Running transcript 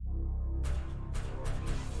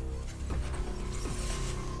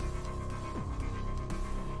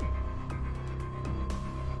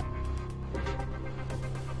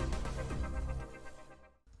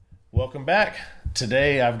Welcome back.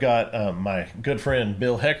 Today I've got my good friend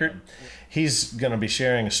Bill Heckert. He's going to be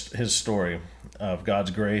sharing his story of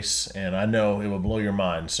God's grace, and I know it will blow your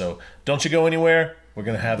mind. So don't you go anywhere. We're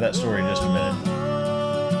going to have that story in just a minute.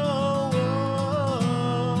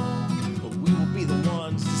 We will be the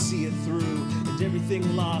ones to see it through, and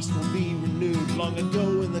everything lost will be renewed. Long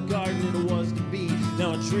ago in the garden it was to be,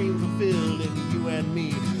 now a dream fulfilled in you and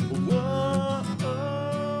me.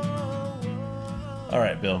 All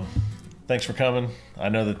right, Bill. Thanks for coming. I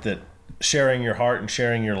know that sharing your heart and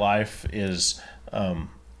sharing your life is,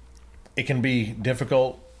 it can be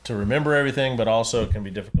difficult to remember everything, but also it can be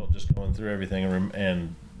difficult just going through everything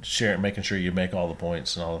and making sure you make all the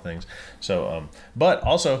points and all the things. So, but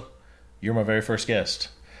also, you're my very first guest.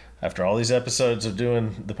 After all these episodes of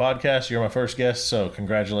doing the podcast, you're my first guest. So,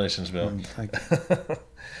 congratulations, Bill. Thank you.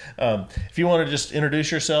 If you want to just introduce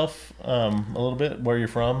yourself a little bit, where you're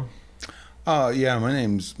from. Yeah, my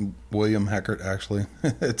name's William Heckert, actually.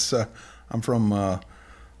 I'm from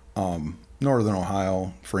northern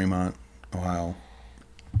Ohio, Fremont, Ohio.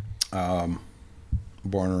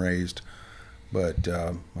 Born and raised, but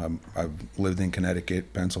I've lived in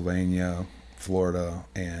Connecticut, Pennsylvania, Florida,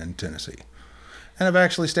 and Tennessee. And I've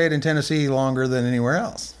actually stayed in Tennessee longer than anywhere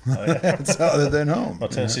else. Oh, yeah. Other than home. Well,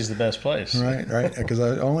 Tennessee's the best place. Right. Because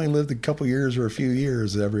I only lived a couple years or a few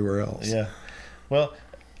years everywhere else. Yeah. Well,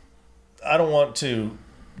 I don't want to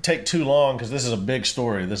take too long because this is a big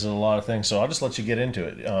story. This is a lot of things. So I'll just let you get into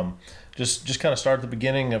it. Just kind of start at the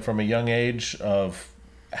beginning from a young age of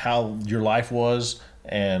how your life was,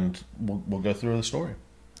 and we'll go through the story.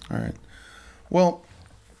 All right. Well,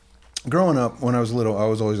 growing up, when I was little, I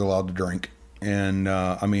was always allowed to drink. And,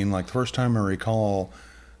 the first time I recall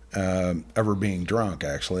ever being drunk,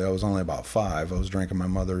 actually, I was only about 5. I was drinking my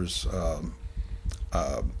mother's, I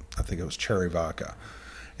think it was cherry vodka.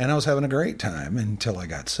 And I was having a great time until I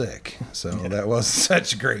got sick. So that wasn't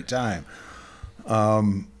such a great time.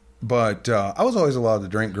 But I was always allowed to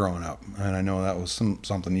drink growing up. And I know that was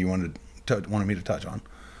something you wanted me to touch on.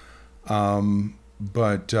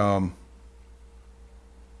 But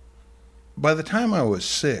by the time I was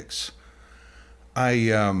 6, I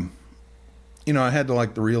had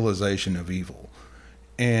the realization of evil.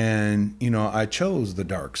 And, I chose the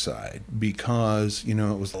dark side because, it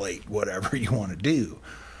was late, whatever you want to do.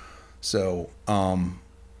 So, obviously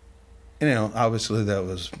that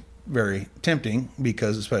was very tempting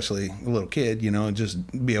because especially a little kid,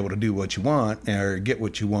 just be able to do what you want or get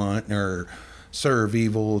what you want or serve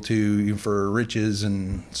evil for riches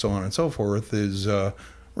and so on and so forth is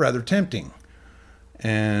rather tempting.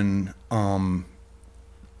 And,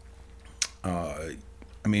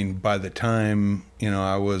 by the time,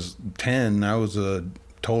 I was 10, I was a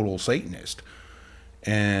total Satanist.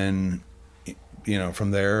 And,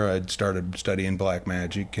 from there I'd started studying black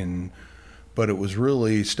magic, but it was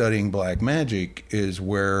really studying black magic is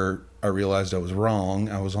where I realized I was wrong.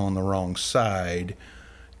 I was on the wrong side,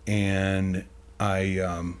 and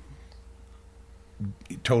I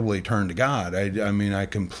totally turned to God. I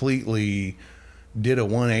completely did a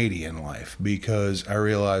 180 in life because I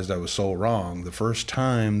realized I was so wrong. The first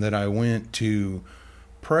time that I went to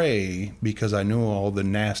pray, because I knew all the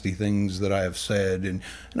nasty things that I have said, and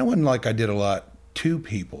it wasn't like I did a lot to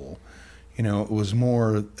people, it was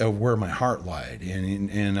more of where my heart lied,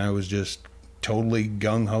 and I was just totally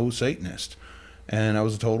gung-ho Satanist, and I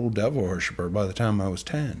was a total devil worshiper by the time I was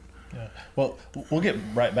 10. Yeah. Well, we'll get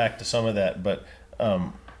right back to some of that, but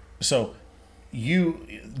so you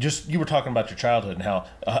were talking about your childhood and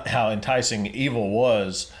how enticing evil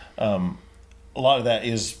was. A lot of that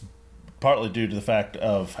is partly due to the fact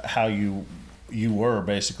of how you were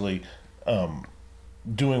basically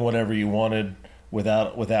doing whatever you wanted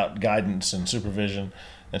without guidance and supervision.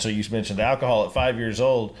 And so you mentioned alcohol at 5 years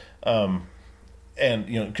old, and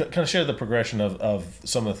kind of share the progression of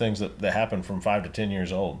some of the things that happened from 5 to 10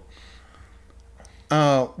 years old.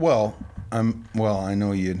 I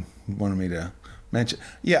know you wanted me to mention.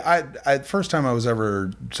 Yeah, I first time I was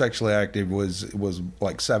ever sexually active was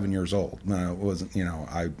like 7 years old. No, it wasn't.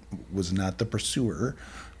 I was not the pursuer,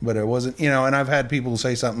 but it wasn't. And I've had people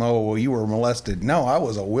say something. Oh, well, you were molested. No, I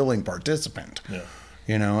was a willing participant. Yeah.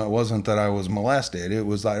 It wasn't that I was molested. It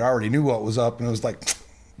was I already knew what was up, and it was like,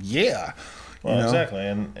 yeah. Well, exactly,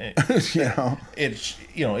 and it's the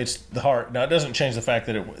heart. Now, it doesn't change the fact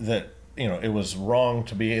that it was wrong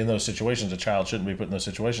to be in those situations. A child shouldn't be put in those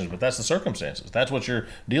situations, but that's the circumstances. That's what you're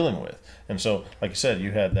dealing with. And so, like you said,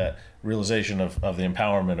 you had that realization of the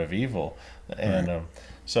empowerment of evil. And right.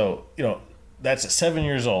 So, that's at 7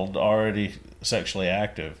 years old, already sexually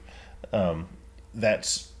active. I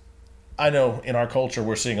know in our culture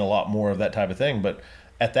we're seeing a lot more of that type of thing, but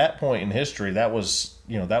at that point in history, that was,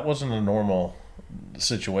 that wasn't a normal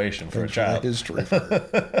situation for a child. History.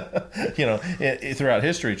 Throughout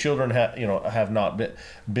history, children have not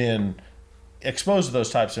been exposed to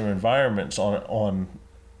those types of environments on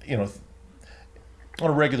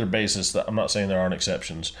a regular basis. I'm not saying there aren't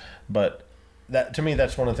exceptions, but that, to me,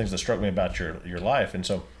 that's one of the things that struck me about your life. And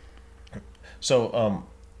so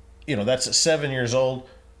that's at 7 years old.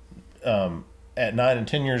 At 9 and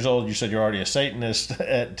 10 years old, you said you're already a Satanist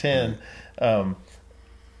at 10.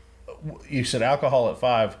 You said alcohol at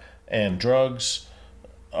 5 and drugs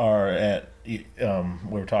are at, we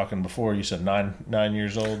were talking before, you said 9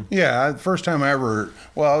 years old. Yeah. First time I ever,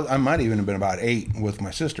 I might even have been about 8 with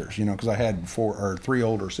my sisters, cause I had 3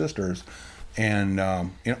 older sisters, and,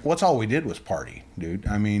 what's all we did was party, dude.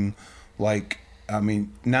 Not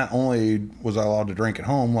only was I allowed to drink at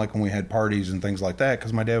home, like when we had parties and things like that,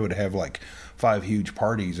 because my dad would have like 5 huge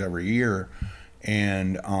parties every year.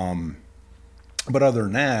 And, but other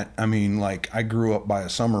than that, I grew up by a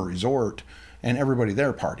summer resort and everybody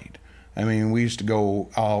there partied. We used to go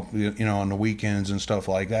out, on the weekends and stuff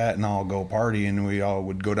like that, and all go party, and we all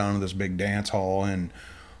would go down to this big dance hall, and,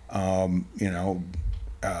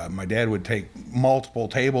 my dad would take multiple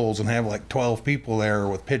tables and have like 12 people there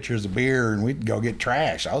with pitchers of beer, and we'd go get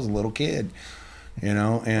trash. I was a little kid, and,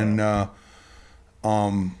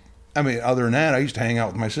 other than that, I used to hang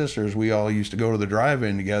out with my sisters. We all used to go to the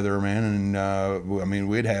drive-in together, man, and,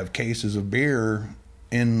 we'd have cases of beer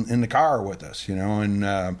in the car with us, and,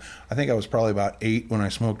 I think I was probably about 8 when I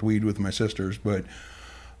smoked weed with my sisters, but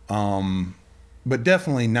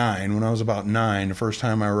definitely 9. When I was about 9, the first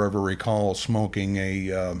time I ever recall smoking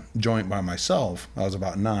a joint by myself, I was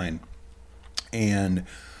about 9. And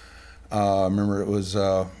I remember it was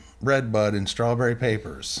Red Bud and Strawberry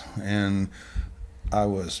Papers. And I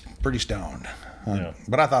was pretty stoned.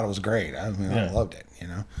 But I thought it was great. I loved it,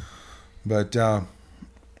 But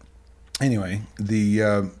anyway,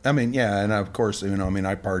 and of course, I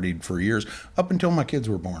partied for years up until my kids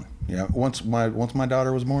were born. Yeah, once my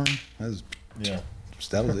daughter was born, that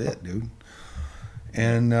was it, dude.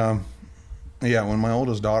 And when my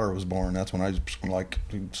oldest daughter was born, that's when I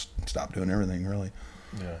just stopped doing everything, really.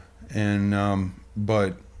 Yeah. And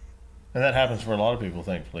and that happens for a lot of people,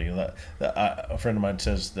 thankfully. A friend of mine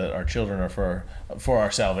says that our children are for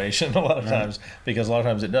our salvation a lot of times, because a lot of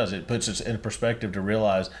times it does. It puts us in perspective to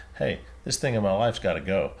realize, hey, this thing in my life's got to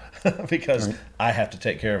go because I have to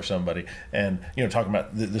take care of somebody. And, talking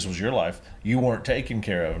about this was your life. You weren't taken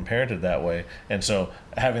care of and parented that way. And so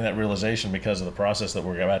having that realization because of the process that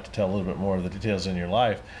we're about to tell a little bit more of the details in your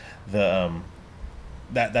life,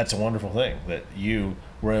 that's a wonderful thing that you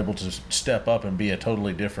were able to step up and be a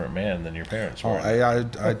totally different man than your parents were. I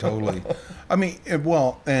totally.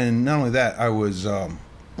 And not only that, I was,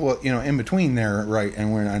 in between there, right,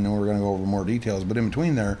 and I know we're going to go over more details, but in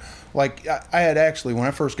between there, I had actually, when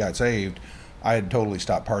I first got saved, I had totally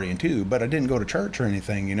stopped partying too, but I didn't go to church or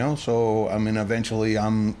anything, so, eventually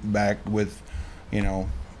I'm back with,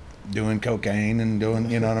 doing cocaine and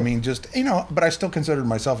doing, just, but I still considered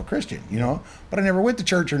myself a Christian, but I never went to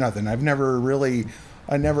church or nothing. I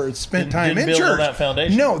never spent time in church. That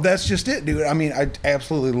foundation. No, that's just it, dude. I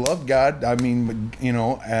absolutely loved God. I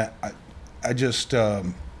just,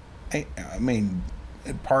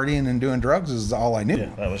 partying and doing drugs is all I knew.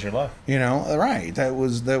 Yeah, that was your life. Right. That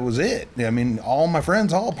was it. All my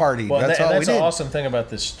friends all partied. Well, that's all we did. That's the awesome thing about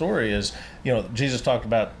this story is, Jesus talked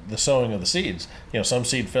about the sowing of the seeds. Some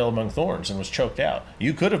seed fell among thorns and was choked out.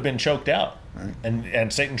 You could have been choked out. Right.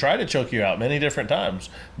 And Satan tried to choke you out many different times,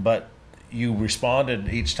 but you responded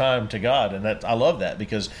each time to God, and I love that,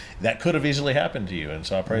 because that could have easily happened to you. And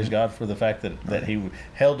so I praise God for the fact that He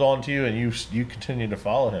held on to you and you continue to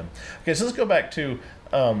follow Him. Okay, so let's go back to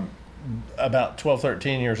about 12,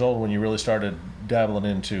 13 years old when you really started dabbling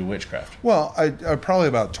into witchcraft. Well, I probably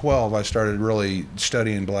about 12 I started really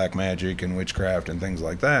studying black magic and witchcraft and things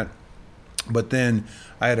like that. But then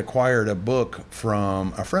I had acquired a book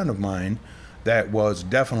from a friend of mine that was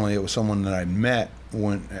definitely, it was someone that I'd met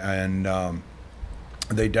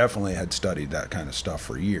they definitely had studied that kind of stuff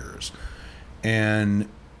for years. And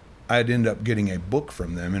I'd end up getting a book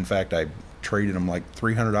from them. In fact, I traded them like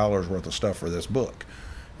 $300 worth of stuff for this book.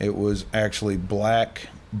 It was actually black,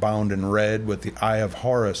 bound in red, with the Eye of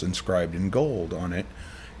Horus inscribed in gold on it.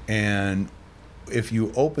 And if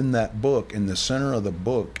you open that book, in the center of the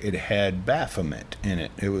book, it had Baphomet in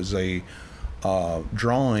it. It was a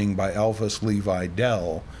drawing by Alphas Levi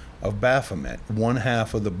Dell of Baphomet. One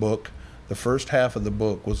half of the book, the first half of the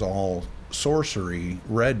book, was all sorcery,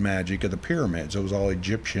 red magic of the pyramids. It was all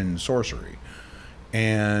Egyptian sorcery.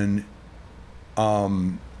 And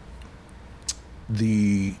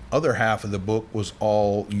the other half of the book was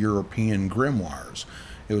all European grimoires.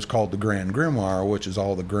 It was called the Grand Grimoire, which is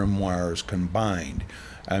all the grimoires combined.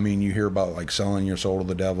 I mean, you hear about like selling your soul to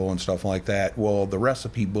the devil and stuff like that. Well, the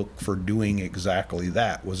recipe book for doing exactly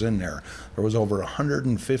that was in there. There was over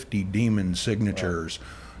 150 demon signatures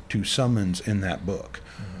to summons in that book.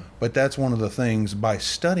 Mm-hmm. But that's one of the things, by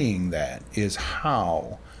studying that, is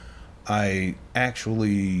how I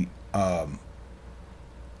actually,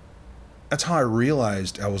 that's how I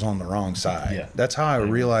realized I was on the wrong side. Yeah. That's how I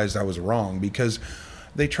realized I was wrong, because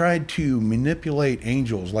they tried to manipulate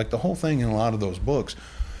angels. Like the whole thing in a lot of those books,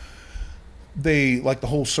 they, like the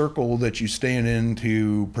whole circle that you stand in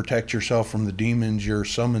to protect yourself from the demons you're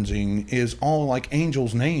summoning, is all like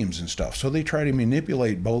angels' names and stuff. So they try to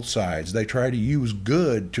manipulate both sides. They try to use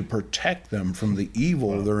good to protect them from the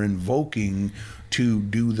evil they're invoking to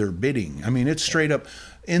do their bidding. I mean, it's straight up.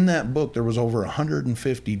 In that book, there was over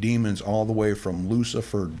 150 demons, all the way from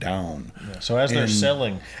Lucifer down. Yeah. So as they're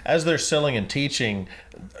selling and teaching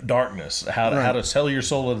darkness, how to sell your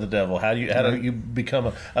soul to the devil, how do you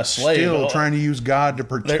become a slave? Still trying to use God to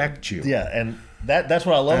protect you. Yeah, and that's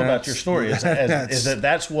what I love about your story is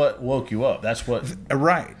that's what woke you up. That's what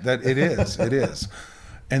that it is,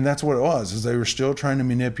 and that's what it was. Is they were still trying to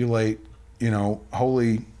manipulate,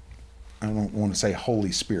 holy. I don't want to say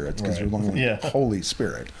Holy Spirits, because there's only Holy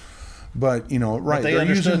Spirit. But, But they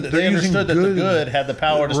understood that the good had the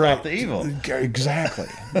power to stop the evil. Exactly.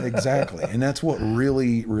 And that's what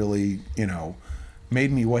really, really,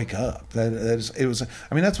 made me wake up. That's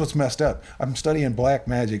what's messed up. I'm studying black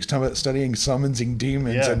magic, studying summoning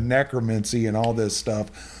demons and necromancy and all this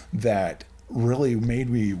stuff that really made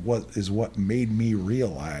me what made me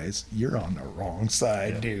realize you're on the wrong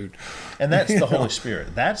side, dude. And that's the Holy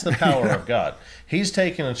Spirit. That's the power of God. He's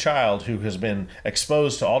taken a child who has been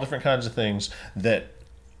exposed to all different kinds of things that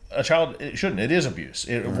a child shouldn't. It is abuse.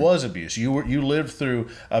 It was abuse. You lived through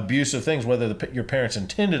abusive things, whether your parents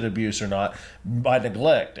intended abuse or not, by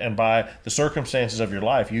neglect and by the circumstances of your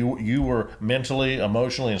life. You were mentally,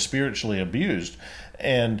 emotionally, and spiritually abused.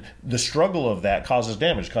 And the struggle of that causes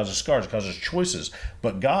damage, causes scars, causes choices.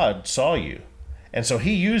 But God saw you. And so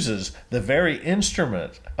he uses the very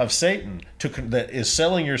instrument of Satan that is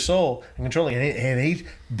selling your soul and controlling it. And he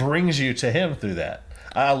brings you to him through that.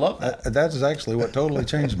 I love that. That's actually what totally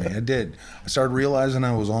changed me. It did. I started realizing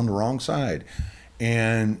I was on the wrong side.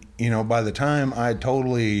 And, by the time I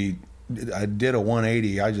did a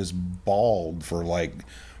 180, I just bawled for like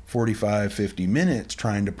 45, 50 minutes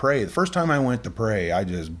trying to pray. The first time I went to pray, I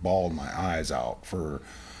just bawled my eyes out for,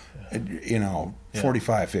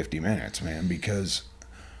 45, 50 minutes, man, because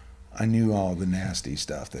I knew all the nasty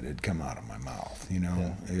stuff that had come out of my mouth,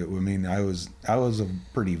 I was a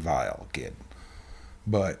pretty vile kid.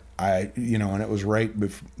 But and it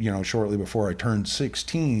was shortly before I turned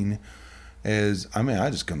 16, I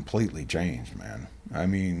just completely changed, man.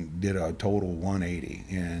 Did a total 180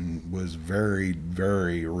 and was very,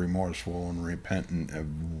 very remorseful and repentant of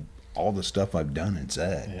all the stuff I've done and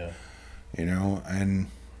said. Yeah. And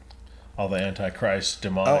all the Antichrist,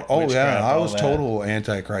 demonic. I was total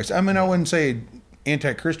Antichrist. I wouldn't say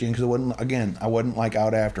anti-Christian, because I wasn't like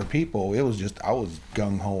out after people. It was just I was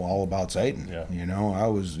gung-ho all about Satan. I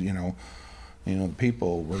was the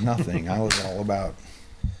people were nothing. I was all about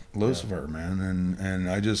Lucifer, man, and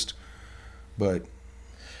I just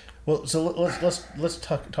so let's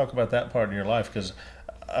talk about that part in your life, because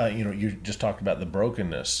you just talked about the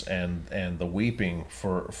brokenness and the weeping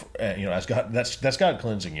for as God, that's God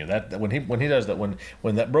cleansing you. That when he does that,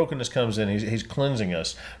 when that brokenness comes in, he's cleansing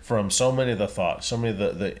us from so many of the thoughts, so many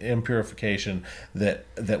of the impurification that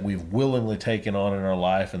we've willingly taken on in our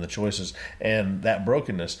life, and the choices and that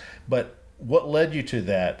brokenness. But what led you to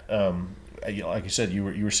that? Like you said, you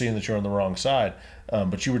were seeing that you're on the wrong side,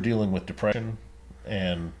 but you were dealing with depression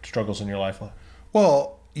and struggles in your life.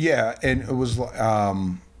 Well, yeah, and it was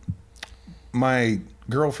my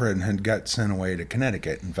girlfriend had got sent away to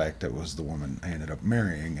Connecticut. In fact, it was the woman I ended up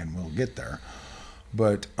marrying, and we'll get there.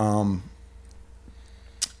 But her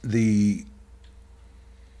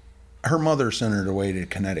mother sent her away to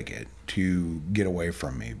Connecticut to get away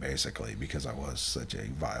from me, basically, because I was such a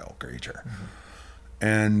vile creature.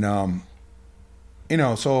 Mm-hmm.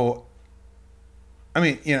 And so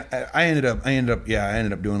I ended up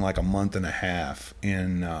doing like a month and a half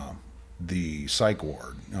in the psych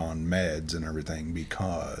ward on meds and everything,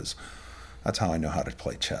 because that's how I know how to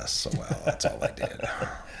play chess so well. That's all I did.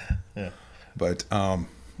 Yeah. But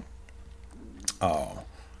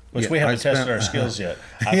Which we haven't tested our skills yet.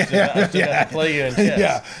 I still got to play you in chess.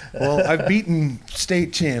 Yeah. Well, I've beaten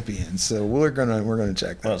state champions, so we're gonna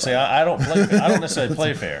check that. Well, see, I don't necessarily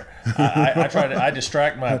play fair. I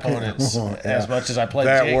distract my opponents as much as I play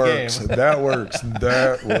the game. That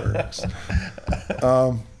works.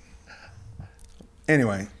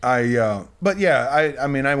 Anyway, I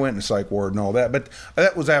mean, I went in psych ward and all that, but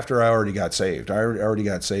that was after I already got saved. I already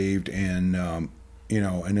got saved, and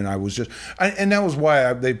and then I was and that was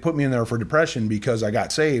why they put me in there for depression, because I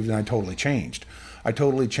got saved and I totally changed.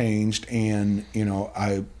 And,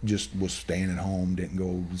 I just was staying at home, didn't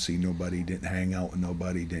go see nobody, didn't hang out with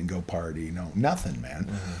nobody, didn't go party, nothing, man.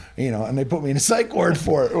 Mm-hmm. And they put me in a psych ward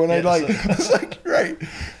for it when I was like, right,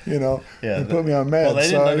 they put me on meds. Well, they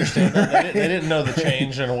didn't understand that. They didn't know the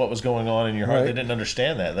change and what was going on in your heart. Right. They didn't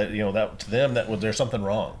understand that that to them, there's something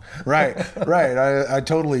wrong. Right. I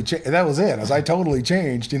totally changed. That was it. I totally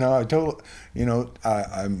changed,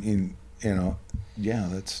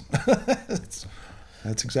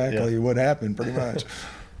 that's exactly what happened, pretty much.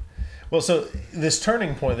 Well, so this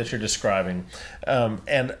turning point that you're describing,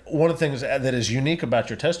 and one of the things that is unique about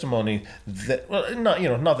your testimony, not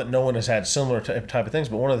that no one has had similar type of things,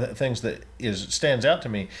 but one of the things that stands out to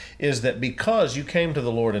me is that because you came to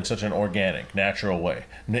the Lord in such an organic, natural way,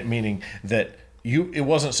 meaning that it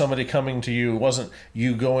wasn't somebody coming to you, it wasn't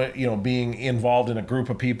you going, being involved in a group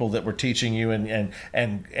of people that were teaching you and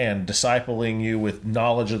discipling you with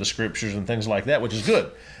knowledge of the scriptures and things like that, which is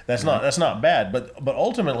good. That's not bad, but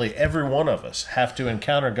ultimately every one of us have to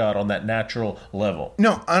encounter God on that natural level.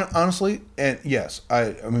 No, honestly, and yes,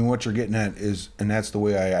 I mean what you're getting at is, and that's the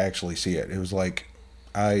way I actually see it. It was like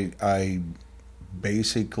I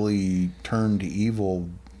basically turned to evil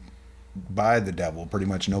by the devil. Pretty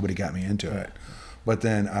much nobody got me into it. But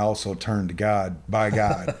then I also turned to God by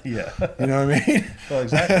God. Yeah. You know what I mean? Well,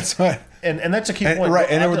 exactly. That's what, and that's a key point. Right.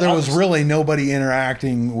 And there was really nobody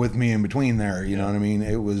interacting with me in between there. You know what I mean?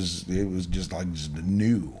 It was just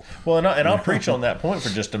new. Well, and I'll preach on that point for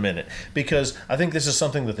just a minute, because I think this is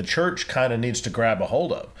something that the church kind of needs to grab a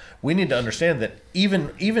hold of. We need to understand that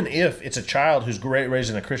even if it's a child who's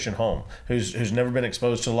raised in a Christian home, who's never been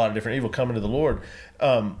exposed to a lot of different evil, coming to the Lord,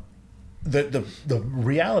 the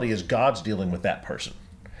reality is God's dealing with that person.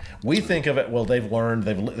 We think of it, well, they've learned,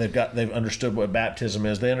 they've understood what baptism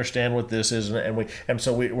is, they understand what this is, and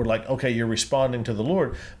so we're like, okay, you're responding to the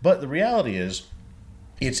Lord. But the reality is,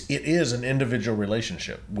 it is an individual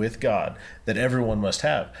relationship with God that everyone must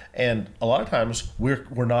have, and a lot of times we're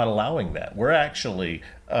not allowing that. We're actually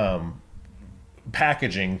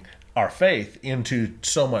packaging our faith into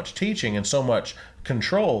so much teaching and so much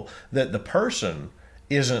control that the person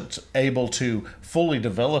isn't able to fully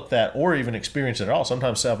develop that or even experience it at all.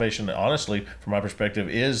 Sometimes salvation, honestly, from my perspective,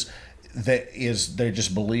 is they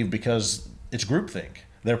just believe because it's groupthink.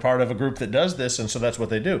 They're part of a group that does this, and so that's what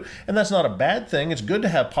they do. And that's not a bad thing. It's good to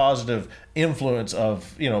have positive influence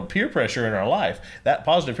of peer pressure in our life. That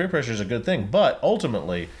positive peer pressure is a good thing. But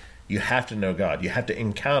ultimately, you have to know God. You have to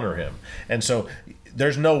encounter Him. And so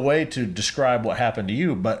there's no way to describe what happened to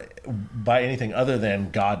you but by anything other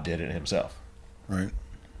than God did it Himself. Right.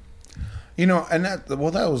 And that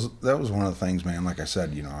was one of the things, man. Like I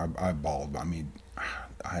said, I bawled. I mean,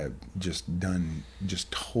 I have just done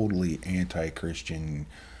totally anti-Christian,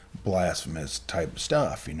 blasphemous type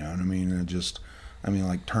stuff. You know what I mean?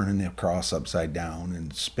 Like turning the cross upside down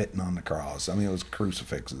and spitting on the cross. I mean, it was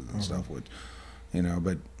crucifixes and stuff, which,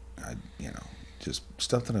 but I, just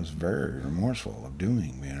stuff that I was very remorseful of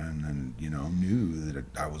doing, man, and knew that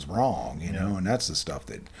I was wrong, and that's the stuff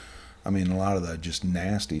that. I mean, a lot of the just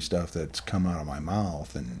nasty stuff that's come out of my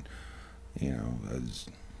mouth, and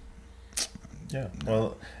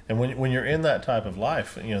well, and when you're in that type of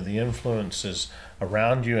life, the influences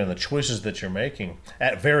around you and the choices that you're making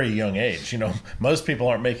at very young age. Most people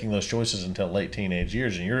aren't making those choices until late teenage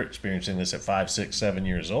years, and you're experiencing this at 5, 6, 7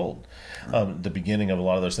 years old. The beginning of a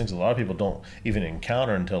lot of those things, a lot of people don't even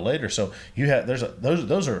encounter until later. So you have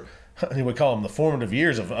those are we call them the formative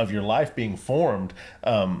years of your life being formed.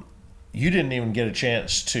 You didn't even get a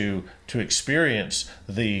chance to experience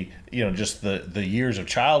the just the years of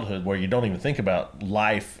childhood where you don't even think about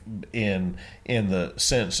life in the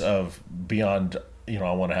sense of beyond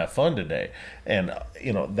I want to have fun today, and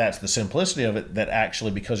that's the simplicity of it, that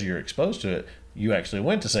actually because you're exposed to it, you actually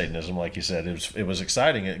went to Satanism, like you said. It was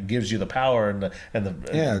exciting. It gives you the power to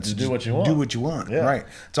do what you want. Do what you want, right?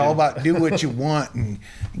 It's all about do what you want and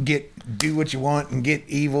do what you want and get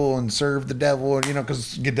evil and serve the devil,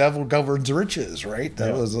 because the devil governs riches, right?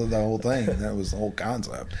 That was the whole thing. That was the whole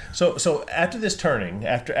concept. So after this turning,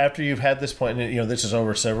 after you've had this point, and this is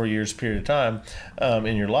over several years period of time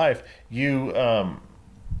in your life, you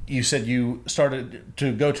you said you started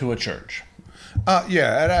to go to a church.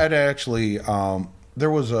 Yeah, I'd actually. There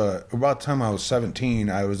was about the time I was 17.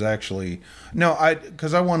 I was actually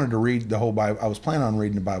because I wanted to read the whole Bible. I was planning on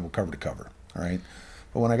reading the Bible cover to cover. All right.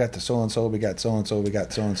 But when I got to so and so, we got so and so, we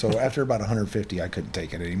got so and so. After about 150, I couldn't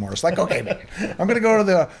take it anymore. It's like, okay, man, I'm going to go to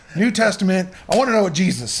the New Testament. I want to know what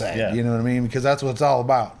Jesus said. Yeah. You know what I mean? Because that's what it's all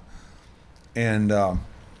about. And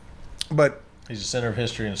but he's the center of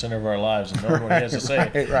history and the center of our lives, and knowing what he has to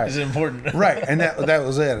say is important. Right, and that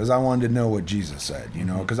was it. Is I wanted to know what Jesus said.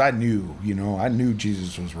 Because I knew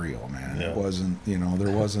Jesus was real, man. Yeah. It wasn't,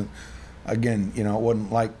 there wasn't. Again, it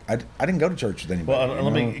wasn't like I didn't go to church with anybody. Well,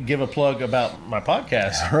 let me give a plug about my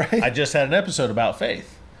podcast. Right. I just had an episode about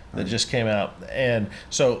faith that just came out, and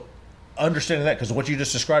so understanding that, because what you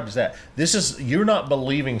just described is that you're not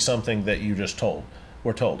believing something that you just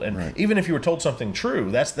were told, and even if you were told something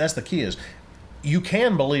true, that's the key is you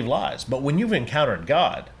can believe lies, but when you've encountered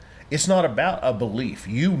God, it's not about a belief.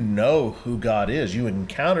 You know who God is. You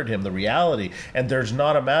encountered him, the reality. And there's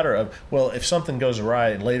not a matter of, well, if something goes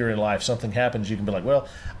awry and later in life something happens, you can be like, well,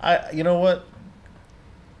 you know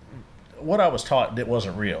what I was taught, it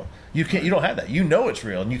wasn't real. You don't have that. You know it's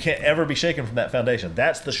real, and you can't ever be shaken from that foundation.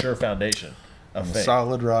 That's the sure foundation of faith.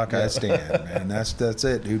 Solid rock I stand, man. That's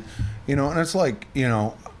it, dude. And it's like,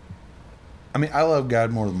 I love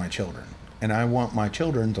God more than my children. And I want my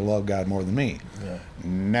children to love God more than me. Yeah.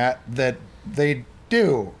 Not that they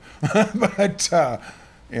do, but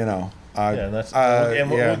we'll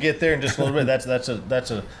get there in just a little bit.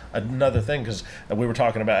 That's another thing, because we were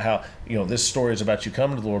talking about how this story is about you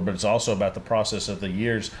coming to the Lord, but it's also about the process of the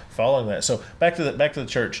years following that. So back to the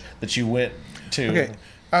church that you went to. Okay,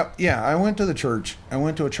 I went to the church. I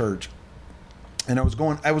went to a church, and I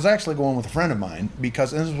was actually going with a friend of mine, because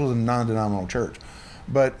this was a non-denominational church.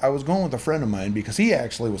 But I was going with a friend of mine because he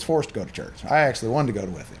actually was forced to go to church. I actually wanted to go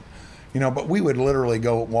with him. But we would literally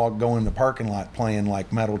go in the parking lot playing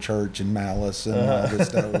like Metal Church and Malice and all this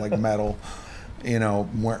stuff, like metal.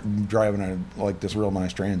 Driving like this real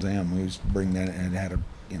nice Trans Am. We used to bring that, and it had a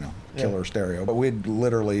killer stereo. But we'd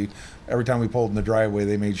literally, every time we pulled in the driveway,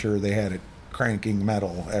 they made sure they had it cranking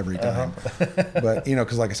metal every time. But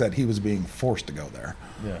because like I said, he was being forced to go there.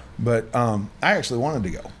 Yeah. But I actually wanted to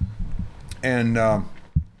go, and.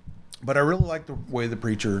 But I really liked the way the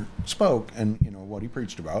preacher spoke and, what he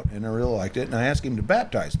preached about, and I really liked it. And I asked him to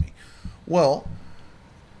baptize me. Well,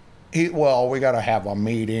 we got to have a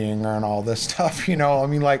meeting and all this stuff,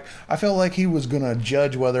 I felt like he was going to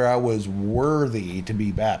judge whether I was worthy to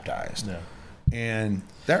be baptized. Yeah. And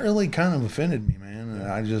that really kind of offended me, man. And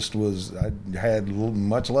I had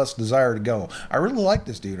much less desire to go. I really liked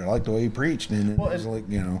this dude. I liked the way he preached. And it was like,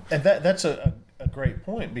 And that's a great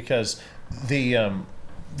point, because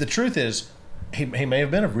the truth is, he may have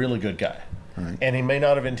been a really good guy, right, and he may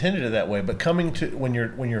not have intended it that way. But when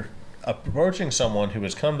you're approaching someone who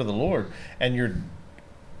has come to the Lord, and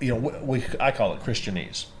I call it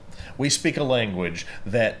Christianese. We speak a language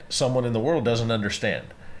that someone in the world doesn't understand,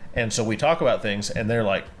 and so we talk about things, and they're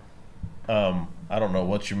like, I don't know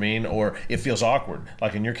what you mean, or it feels awkward.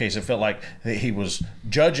 Like in your case, it felt like he was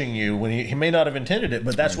judging you when he may not have intended it,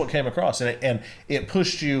 but that's what came across, and it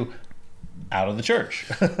pushed you out of the church.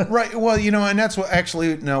 Right. Well, and that's what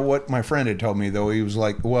my friend had told me, though. He was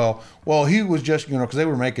like, well, he was just, because they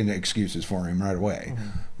were making excuses for him right away. Mm-hmm.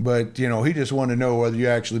 But, he just wanted to know whether you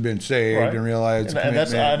actually been saved and realized. And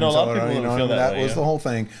I know a lot of people who feel that way. Was the whole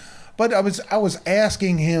thing. But I was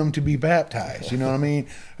asking him to be baptized, you know what I mean?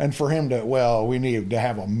 And for him to, we need to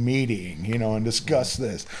have a meeting, and discuss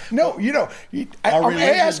this. No, I'm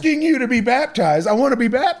asking you to be baptized. I want to be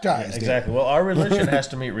baptized. Yeah, exactly. Well, our religion has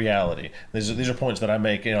to meet reality. These are points that I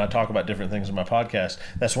make. I talk about different things in my podcast.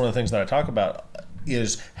 That's one of the things that I talk about,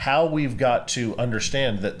 is how we've got to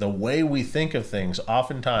understand that the way we think of things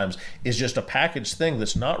oftentimes is just a packaged thing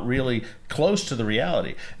that's not really close to the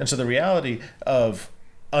reality. And so the reality of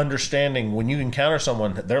understanding, when you encounter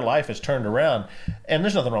someone, their life is turned around, and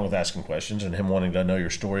there's nothing wrong with asking questions and him wanting to know your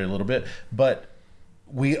story a little bit, but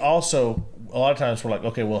we also, a lot of times we're like,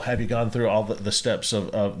 okay, well, have you gone through all the steps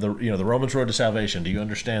of the the Romans road to salvation? Do you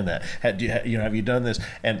understand that? Have you done this?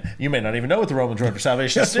 And you may not even know what the Romans road to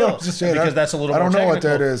salvation is still, because that's a little more technical. I don't know what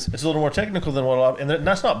that is. It's a little more technical than and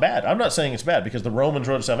that's not bad. I'm not saying it's bad, because the Romans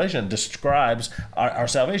road to salvation describes our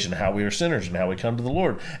salvation, how we are sinners and how we come to the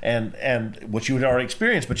Lord, and what you had already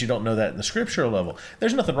experienced, but you don't know that in the scriptural level.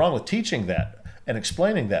 There's nothing wrong with teaching that and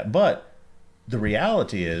explaining that, but the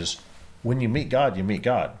reality is, when you meet God, you meet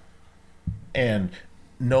God. And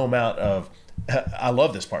no amount of... I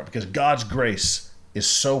love this part, because God's grace is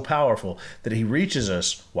so powerful that he reaches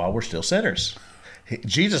us while we're still sinners.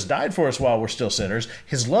 Jesus died for us while we're still sinners.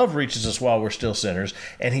 His love reaches us while we're still sinners,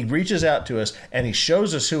 and he reaches out to us and he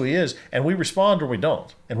shows us who he is, and we respond or we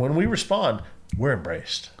don't. And when we respond, we're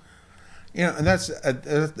embraced. You know, and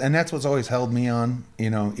that's what's always held me on. You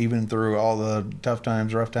know, even through all the tough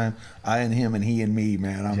times, rough times, I and him and he and me,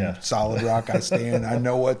 man. I'm solid rock. I stand. I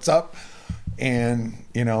know what's up, and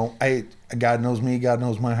you know, God knows me. God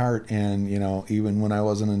knows my heart, and you know, even when I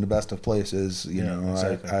wasn't in the best of places, you know,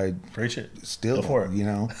 exactly. I preach it. Still, go for it. You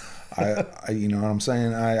know, I you know what I'm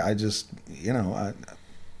saying. I just, you know,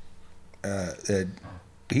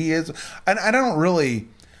 he is, and I don't really.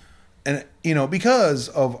 And, you know, because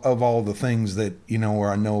of all the things that, you know, where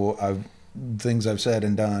I know things I've said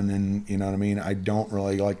and done, and, you know what I mean? I don't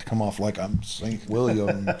really like to come off like I'm St.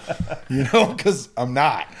 William, you know, because I'm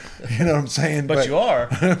not. You know what I'm saying? But you are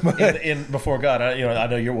in before God. I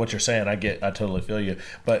know what you're saying. I totally feel you.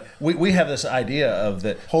 But we have this idea of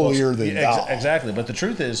that holier than thou. Exactly. But the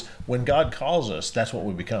truth is, when God calls us, that's what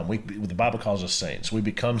we become. The Bible calls us saints. We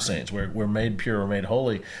become saints. We're made pure. We're made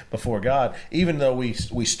holy before God. Even though we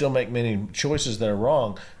still make many choices that are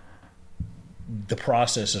wrong, the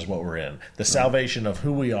process is what we're in. The salvation of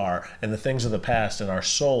who we are and the things of the past, and our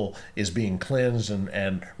soul is being cleansed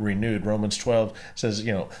and renewed. Romans 12 says,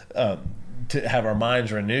 you know, to have our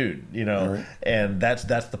minds renewed, you know, right. And that's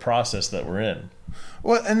the process that we're in.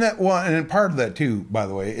 Well, and part of that too, by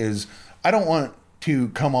the way, is I don't want to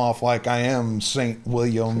come off like I am St.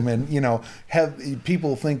 William and, you know, have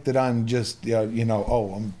people think that I'm just, you know,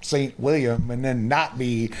 oh, I'm St. William and then not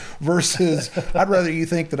be, versus I'd rather you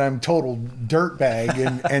think that I'm total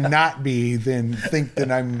dirtbag and not be than think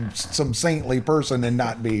that I'm some saintly person and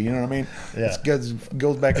not be, you know what I mean? Yeah. It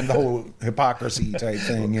goes back into the whole hypocrisy type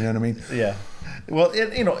thing, you know what I mean? Yeah. Well,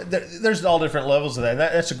 you know, there's all different levels of that.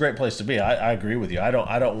 That's a great place to be. I agree with you. I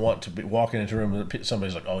don't want to be walking into a room and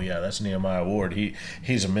somebody's like, oh yeah, that's Nehemiah Ward.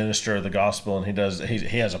 He's a minister of the gospel and he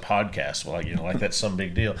has a podcast. Well, you know, like that's some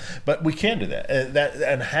big deal. But we can do that.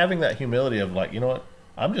 And having that humility of like, you know what,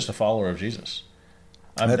 I'm just a follower of Jesus.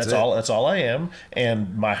 That's all I am,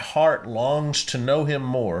 and my heart longs to know him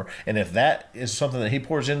more. And if that is something that he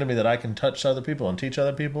pours into me that I can touch other people and teach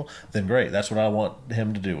other people, then great. That's what I want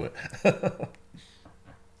him to do it.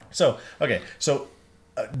 So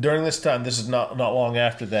during this time, this is not long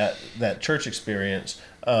after that church experience.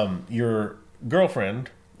 Your girlfriend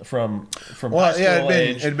from high school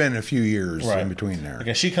age, it had been a few years in between there.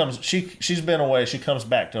 Okay, she's been away. She comes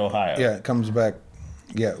back to Ohio. Yeah, comes back.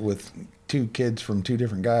 Yeah, with 2 kids from 2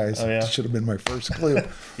 different guys. Oh, yeah? Should have been my first clue.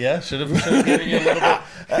 Yeah, should have given you a little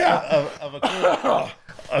bit of a clue.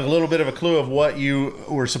 A little bit of a clue of what you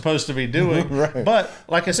were supposed to be doing. Right. But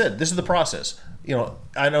like I said, this is the process. You know,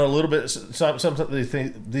 I know a little bit. Some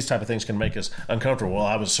these type of things can make us uncomfortable. Well,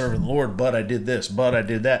 I was serving the Lord, but I did this, but I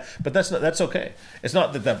did that. But that's okay. It's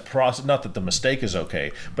not that process, not that the mistake is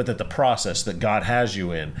okay, but that the process that God has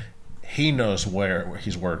you in, he knows where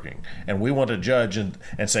he's working. And we want to judge and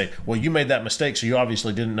say, well, you made that mistake, so you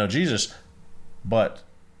obviously didn't know Jesus. But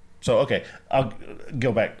so okay, I'll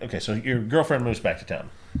go back. Okay, so your girlfriend moves back to town.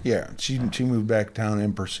 Yeah, she moved back to town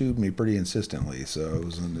and pursued me pretty insistently. So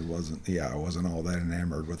I wasn't all that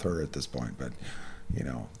enamored with her at this point, but you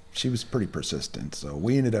know, she was pretty persistent. So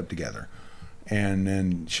we ended up together, and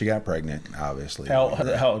then she got pregnant. Obviously, how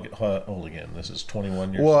old again? This is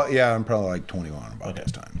 21 years. Well, yeah, I'm probably like 21 about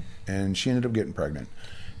this time, and she ended up getting pregnant,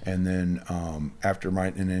 and then well,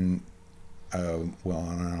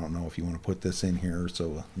 I don't know if you want to put this in here, so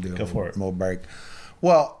we'll do Go for it. Little break.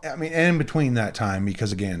 Well, I mean, and in between that time,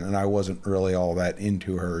 because again, and I wasn't really all that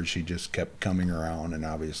into her, she just kept coming around, and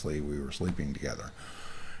obviously we were sleeping together.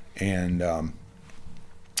 And,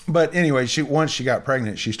 but anyway, once she got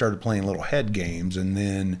pregnant, she started playing little head games, and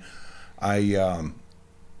then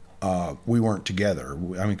we weren't together. I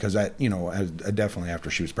mean, because that, you know, definitely after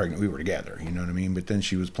she was pregnant, we were together, you know what I mean? But then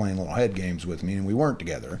she was playing little head games with me, and we weren't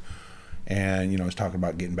together. And, you know, I was talking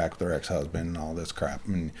about getting back with her ex-husband and all this crap,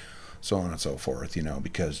 and so on and so forth, you know,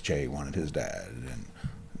 because Jay wanted his dad and,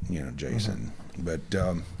 you know, Jason. Mm-hmm. But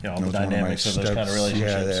all the dynamics of those kind of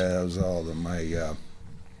relationships. Yeah, that was all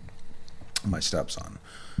my stepson.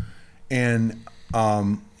 And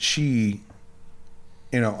she,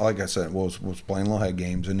 you know, like I said, was playing little head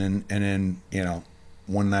games, and then you know,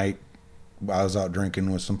 one night I was out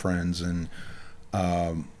drinking with some friends, and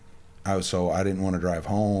I didn't want to drive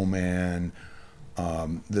home, and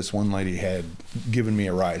this one lady had given me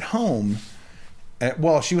a ride home.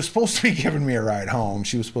 Well, she was supposed to be giving me a ride home.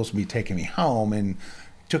 She was supposed to be taking me home and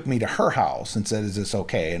took me to her house and said, "Is this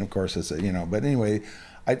okay?" And of course, I said, you know. But anyway,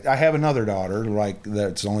 I have another daughter, like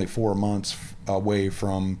that's only 4 months away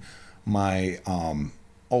from my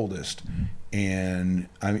oldest, And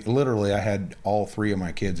I mean, literally, I had all 3 of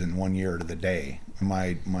my kids in 1 year to the day.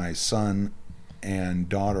 My son and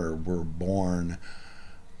daughter were born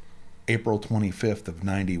April 25th of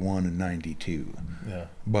 91 and 92. Yeah.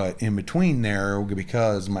 But in between there,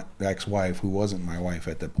 because my ex-wife, who wasn't my wife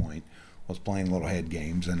at that point, was playing little head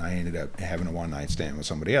games, and I ended up having a one-night stand with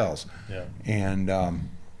somebody else. Yeah. And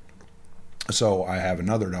so I have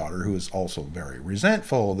another daughter who is also very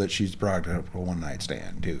resentful that she's brought up a one-night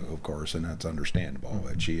stand too, of course, and that's understandable.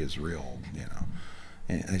 But she is real,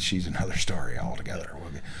 and she's another story altogether.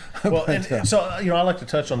 Well, and so I like to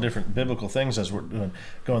touch on different biblical things as we're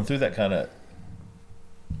going through that kind of.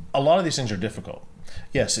 A lot of these things are difficult.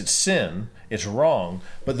 Yes, it's sin, it's wrong,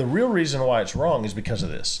 but the real reason why it's wrong is because of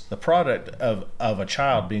this. The product of a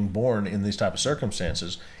child being born in these type of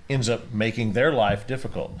circumstances ends up making their life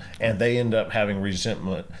difficult, and they end up having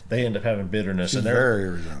resentment, they end up having bitterness, and very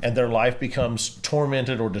resentful, and their life becomes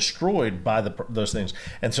tormented or destroyed by those things.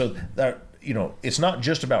 And so that, it's not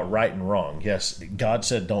just about right and wrong. Yes, God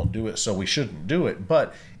said don't do it, so we shouldn't do it.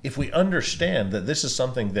 But if we understand that this is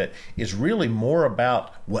something that is really more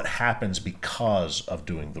about what happens because of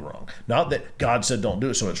doing the wrong, not that God said don't do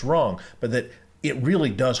it, so it's wrong, but that it really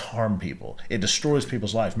does harm people. It destroys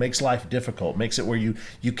people's life, makes life difficult, makes it where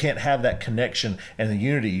you can't have that connection and the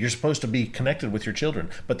unity. You're supposed to be connected with your children,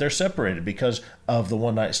 but they're separated because of the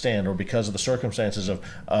one-night stand or because of the circumstances of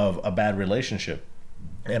a bad relationship.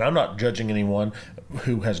 And I'm not judging anyone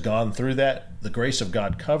who has gone through that. The grace of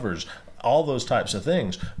God covers all those types of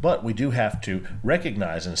things, but we do have to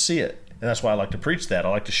recognize and see it. And that's why I like to preach that. I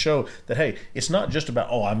like to show that, hey, it's not just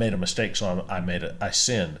about, I made a mistake, so I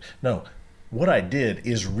sinned. No, what I did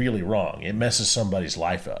is really wrong. It messes somebody's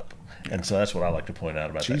life up. And so that's what I like to point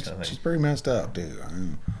out about that kind of thing. She's pretty messed up, too.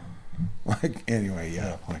 Anyway,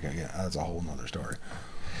 that's a whole nother story.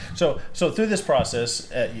 So through this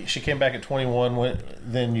process, she came back at 21.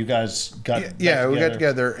 Then you guys got we got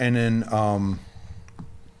together, and then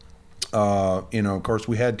of course,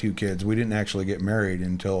 we had 2 kids. We didn't actually get married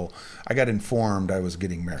until I got informed I was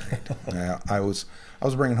getting married. I was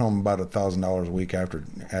bringing home about $1,000 a week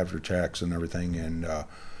after checks and everything, and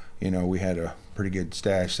we had a pretty good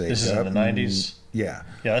stash saved up. This is in the 90s. Yeah,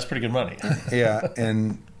 that's pretty good money. Yeah,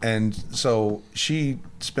 and so she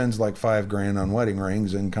spends like $5,000 on wedding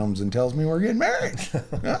rings and comes and tells me we're getting married.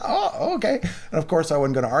 Oh, okay. And of course, I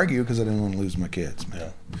wasn't going to argue because I didn't want to lose my kids. Man. Yeah.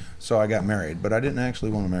 So I got married, but I didn't actually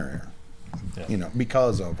want to marry her. Yeah.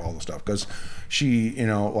 Because of all the stuff. Because she,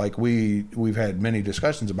 we've had many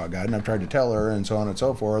discussions about God, and I've tried to tell her, and so on and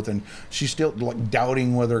so forth, and she's still like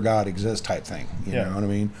doubting whether God exists, type thing. You know what I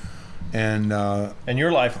mean? And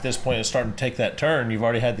your life at this point is starting to take that turn. You've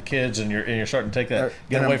already had the kids, and you're starting to take that,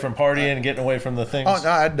 getting away from partying and getting away from the things. Oh, no,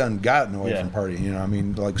 I'd gotten away from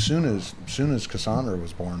partying. Like soon as Cassandra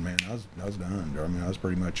was born, man, I was done. I mean, I was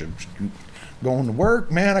pretty much going to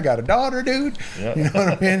work, man. I got a daughter, dude. Yeah. You know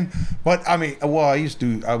what I mean? But I mean, I used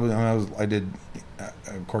to. I did.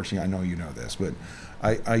 Of course, I know you know this, but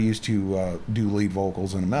I used to do lead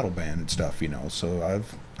vocals in a metal band and stuff. So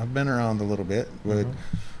I've been around a little bit, but.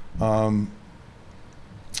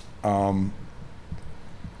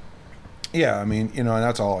 Yeah, I mean, and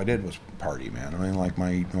that's all I did was party, man. I mean, like my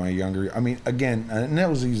younger, I mean, again, and that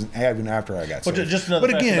was even after I got saved. Well, just another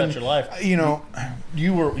fact about your life.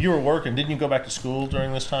 You were working. Didn't you go back to school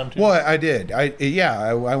during this time too? Well, I did.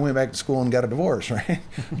 I went back to school and got a divorce, right?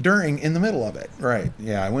 in the middle of it, right?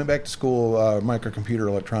 Yeah, I went back to school, microcomputer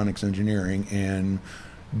electronics engineering, and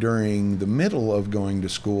during the middle of going to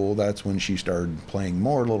school, that's when she started playing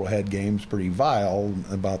more little head games, pretty vile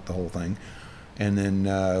about the whole thing. And then,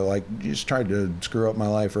 just tried to screw up my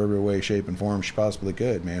life every way, shape, and form she possibly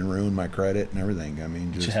could, man. Ruin my credit and everything. I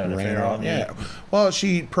mean, just ran affair on. Yeah. Well,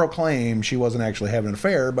 she proclaimed she wasn't actually having an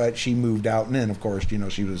affair, but she moved out, and then, of course,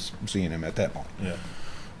 she was seeing him at that point. Yeah.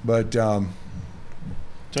 But, so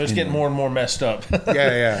it's getting more and more messed up.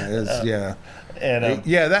 Yeah. And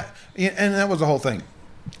that was the whole thing.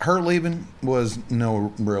 Her leaving was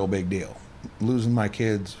no real big deal. Losing my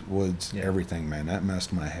kids was everything, man. That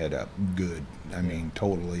messed my head up good. I mean,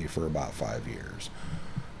 totally for about 5 years.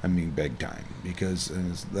 I mean, big time. Because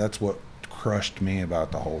that's what crushed me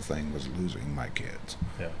about the whole thing was losing my kids.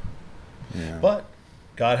 Yeah. But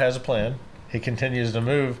God has a plan. He continues to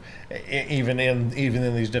move even in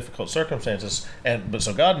these difficult circumstances. But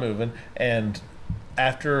so God moving, and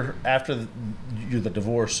after the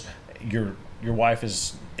divorce, your wife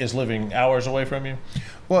is living hours away from you?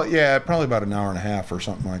 Well, yeah, probably about an hour and a half or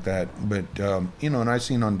something like that. But, and I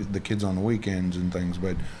seen on the kids on the weekends and things,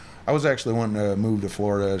 but I was actually wanting to move to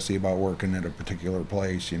Florida to see about working at a particular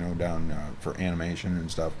place, down for animation and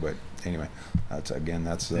stuff. But anyway, that's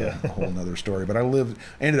a whole nother story. But I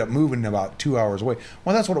ended up moving about 2 hours away.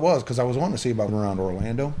 Well, that's what it was, because I was wanting to see about around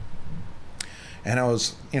Orlando. And I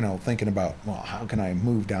was, thinking about, well, how can I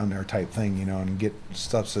move down there type thing, and get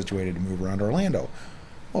stuff situated to move around Orlando.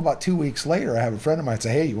 Well, about 2 weeks later, I have a friend of mine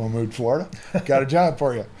say, hey, you want to move to Florida? Got a job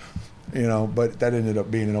for you. But that ended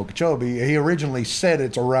up being in Okeechobee. He originally said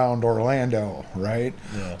it's around Orlando, right?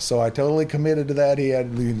 Yeah. So I totally committed to that. He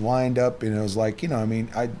had me lined up, and it was like,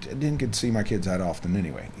 I didn't get to see my kids that often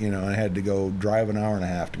anyway. I had to go drive an hour and a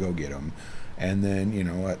half to go get them. And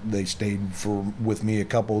then, they stayed with me a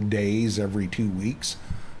couple days every 2 weeks,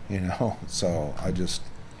 So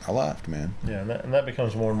I left, man. Yeah, and that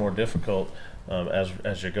becomes more and more difficult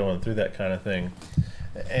as you're going through that kind of thing.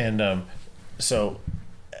 And so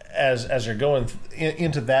as you're going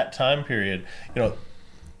into that time period,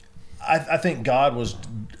 I think God was.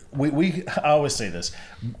 I always say this: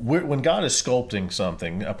 when God is sculpting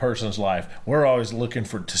something, a person's life, we're always looking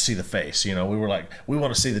to see the face. We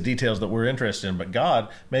want to see the details that we're interested in, but God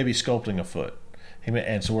may be sculpting a foot,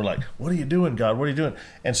 and so we're like, "What are you doing, God? What are you doing?"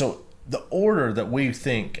 And so the order that we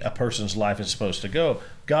think a person's life is supposed to go,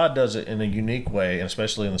 God does it in a unique way, and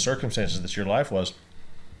especially in the circumstances that your life was.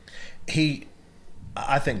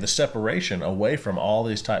 I think the separation away from all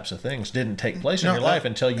these types of things didn't take place in your life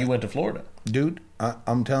until you went to Florida. Dude,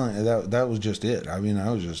 I'm telling you, that was just it. I mean, I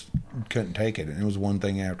was just couldn't take it. And it was one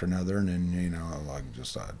thing after another. And then, I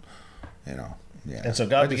just thought, yeah. And so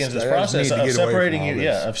God begins this process of separating you,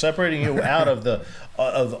 out of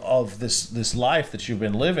this life that you've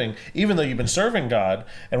been living. Even though you've been serving God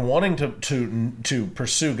and wanting to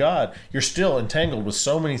pursue God, you're still entangled with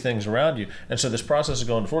so many things around you. And so this process of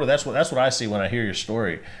going to Florida, that's what I see when I hear your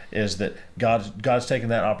story, is that God's taken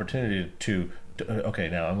that opportunity to okay,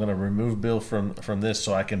 now I'm going to remove Bill from this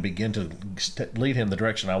so I can begin to lead him the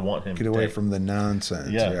direction I want him to get away take. From the nonsense.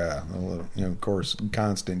 Yeah. Of course,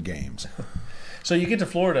 constant games. So you get to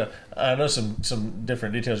Florida. I know some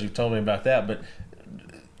different details you've told me about that, but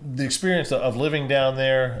the experience of living down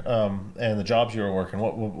there and the jobs you were working,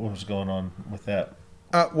 what was going on with that?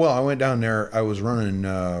 Well, I went down there. I was running.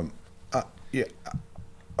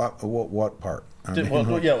 What part?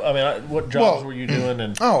 What jobs were you doing?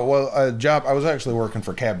 And a job. I was actually working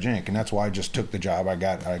for Cab Jink, and that's why I just took the job. I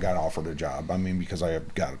got offered a job. I mean, because I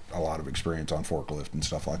have got a lot of experience on forklift and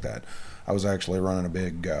stuff like that. I was actually running a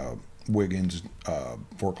big Wiggins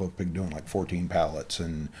forklift, doing like 14 pallets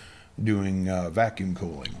and doing vacuum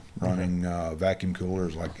cooling, running vacuum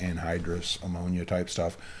coolers like anhydrous ammonia type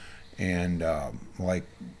stuff, and like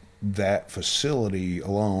that facility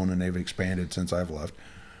alone, and they've expanded since I've left.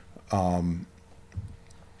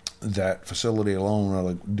 That facility alone, are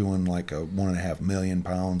like doing like 1.5 million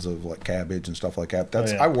pounds of like cabbage and stuff like that.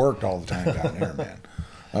 I worked all the time down there, man.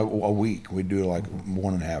 A week we'd do like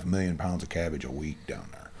 1.5 million pounds of cabbage a week down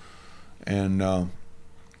there. And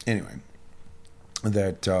anyway,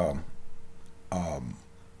 that I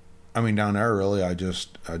mean, down there really, I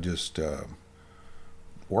just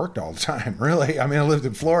worked all the time. Really, I mean, I lived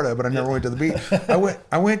in Florida, but I never went to the beach.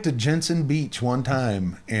 I went to Jensen Beach one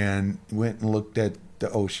time and went and looked at the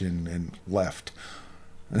ocean and left.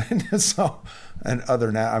 And other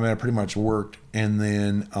than that, I mean, I pretty much worked, and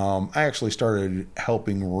then I actually started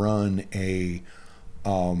helping run a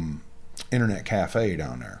internet cafe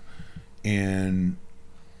down there. And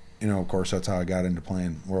of course, that's how I got into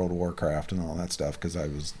playing World of Warcraft and all that stuff, because I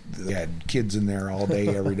had kids in there all day,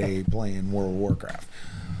 every day playing World of Warcraft.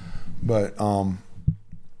 But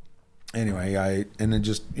anyway, and then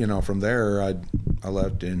just from there, I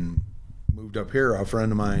left and moved up here. A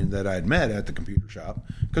friend of mine that I'd met at the computer shop,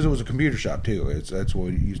 because it was a computer shop too. That's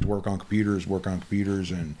what he used to work on computers,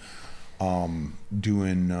 and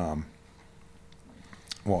doing.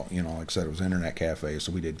 Well, like I said, it was an internet cafe,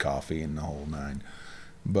 so we did coffee and the whole nine.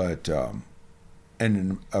 But,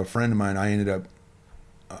 and a friend of mine, I ended up,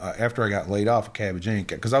 after I got laid off at Cabbage Inc.,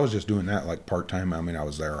 because I was just doing that like part-time. I mean, I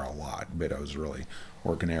was there a lot, but I was really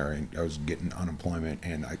working there, and I was getting unemployment,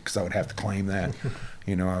 and because I would have to claim that,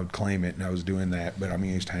 I would claim it, and I was doing that. But I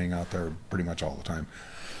mean, I used to hang out there pretty much all the time.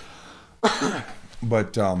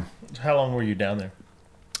 But how long were you down there?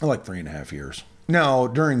 Like 3.5 years. No,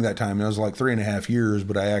 during that time, it was like 3.5 years,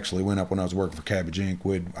 but I actually went up when I was working for Cabbage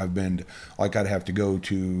Inc. I've been, like, I'd have to go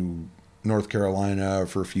to North Carolina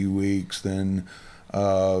for a few weeks, then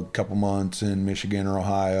a couple months in Michigan or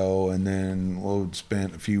Ohio, and then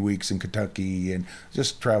spent a few weeks in Kentucky, and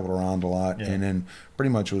just traveled around a lot. Yeah. And then pretty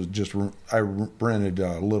much was just I rented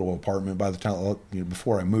a little apartment. By the time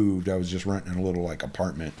before I moved, I was just renting a little like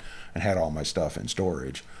apartment and had all my stuff in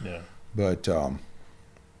storage. Yeah. But so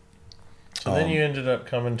then you ended up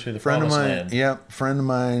coming to the friend of promised mine, land. yeah, friend of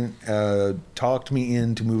mine talked me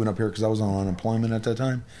into moving up here because I was on unemployment at that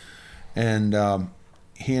time, and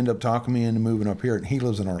he ended up talking me into moving up here, and he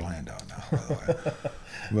lives in Orlando now, by the way.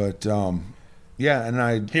 But yeah,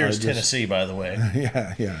 and Here's Tennessee, by the way.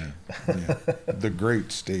 yeah, the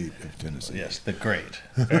great state of Tennessee. Yes, the great,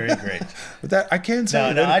 very great. But that I can't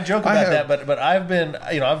say. No, I joke about that, but I've been,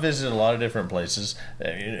 I've visited a lot of different places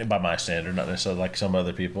by my standard, not necessarily like some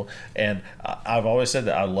other people. And I've always said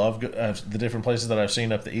that I love the different places that I've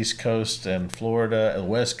seen up the East Coast and Florida, the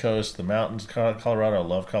West Coast, the mountains, Colorado. I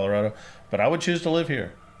love Colorado, but I would choose to live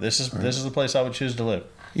here. This is the place I would choose to live.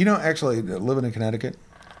 Actually, living in Connecticut.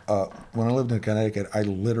 When I lived in Connecticut, I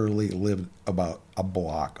literally lived about a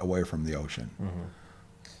block away from the ocean.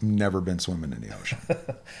 Mm-hmm. Never been swimming in the ocean.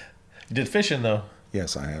 You did fishing though.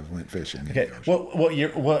 Yes, I have went fishing. Okay. In the ocean. What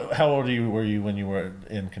year? How old were you when you were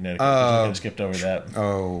in Connecticut? 'Cause you kind of skipped over that.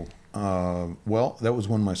 Well, that was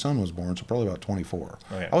when my son was born, so probably about 24.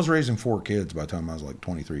 Okay. I was raising 4 kids by the time I was like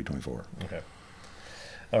 23, 24. Okay.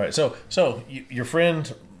 All right. So your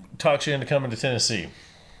friend talks you into coming to Tennessee.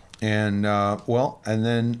 And and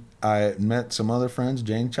then I met some other friends,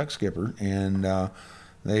 Jane and Chuck Skipper, and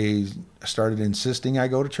they started insisting I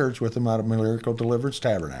go to church with them out of Miracle Deliverance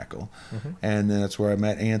Tabernacle. Mm-hmm. And that's where I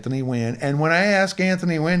met Anthony Wynn. And when I asked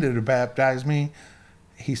Anthony Wynn to baptize me,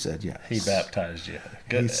 he said yes. He baptized you.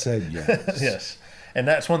 Good. He said yes. Yes. And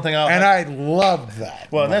that's one thing I loved that.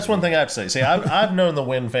 Well, and that's one thing I have to say. See, I've known the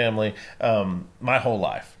Wynn family my whole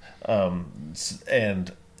life.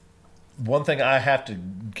 And one thing I have to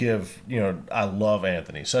give, I love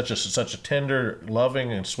Anthony. Such a tender,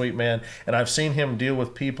 loving, and sweet man. And I've seen him deal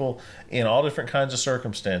with people in all different kinds of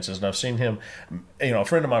circumstances. And I've seen him, a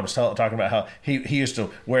friend of mine was talking about how he used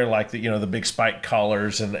to wear like the big spike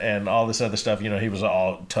collars and all this other stuff. He was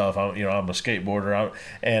all tough. I'm a skateboarder.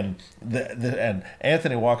 And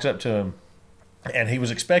Anthony walks up to him. And he was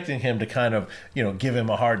expecting him to kind of, give him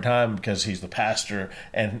a hard time because he's the pastor.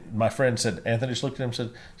 And my friend said, Anthony just looked at him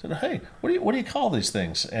and said, hey, what do you call these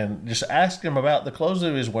things? And just asked him about the clothes that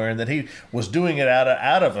he was wearing, that he was doing it out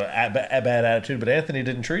of a bad attitude. But Anthony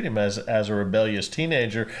didn't treat him as a rebellious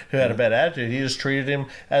teenager who had a bad attitude. He just treated him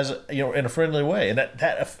as, in a friendly way. And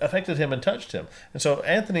that affected him and touched him. And so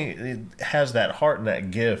Anthony has that heart and that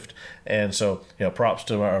gift. And so, props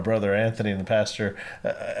to our brother Anthony and the pastor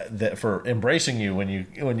for embracing you when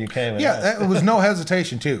you came. Yeah, it was no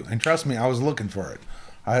hesitation too, and trust me, I was looking for it.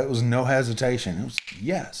 It was no hesitation. It was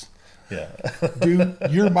yes. Yeah, dude,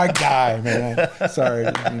 you're my guy, man. Sorry,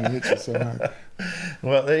 I didn't mean to hit you so hard.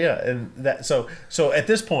 Well, yeah, and that so at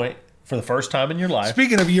this point, for the first time in your life.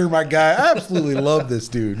 Speaking of you're my guy, I absolutely love this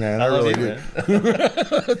dude, man. I really do.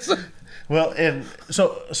 Well, and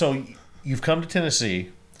so you've come to Tennessee.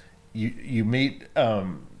 You meet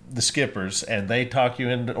the Skippers, and they talk you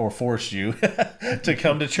into or force you to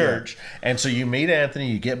come to church. Yeah. And so you meet Anthony,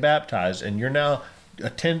 you get baptized, and you're now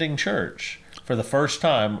attending church for the first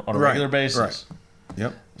time on a regular basis. Right.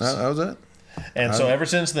 Yep, that was it. And so ever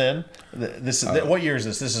since then, what year is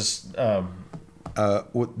this? This is the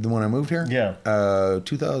when I moved here. Yeah,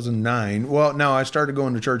 2009. Well, no, I started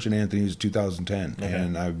going to church in Anthony's 2010, okay.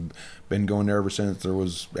 And I've been going there ever since. There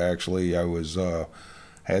was actually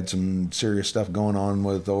had some serious stuff going on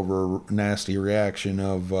with over nasty reaction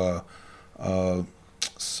of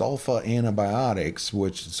sulfa antibiotics,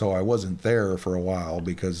 so I wasn't there for a while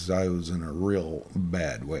because I was in a real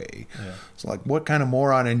bad way. Yeah. It's like, what kind of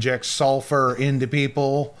moron injects sulfur into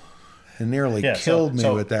people? And nearly killed me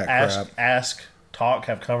with that crap. Ask, talk,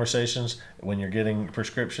 have conversations when you're getting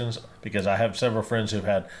prescriptions, because I have several friends who've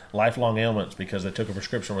had lifelong ailments because they took a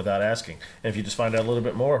prescription without asking. And if you just find out a little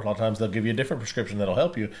bit more, a lot of times they'll give you a different prescription that'll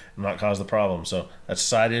help you and not cause the problem. So that's a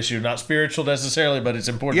side issue, not spiritual necessarily, but it's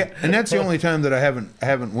important. Yeah, and that's the only time that I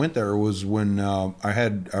haven't went there was when I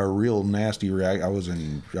had a real nasty reaction. I was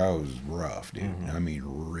rough, dude. Mm-hmm. I mean,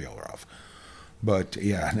 real rough. But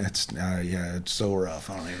yeah, it's so rough.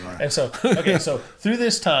 I don't even know. And so through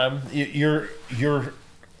this time, you're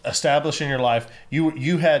establishing your life.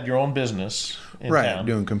 You had your own business in town,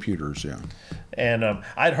 doing computers. Yeah. And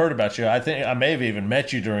I'd heard about you. I think I may have even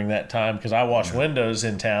met you during that time because I washed windows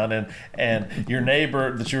in town, and your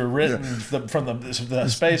neighbor that you were renting from the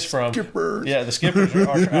space from. Skippers. Yeah, the Skippers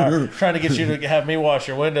are trying to get you to have me wash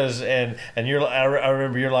your windows, and you're. I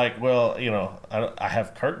remember you're like, well, I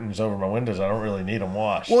have curtains over my windows. I don't really need them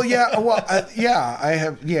washed. Well, yeah, I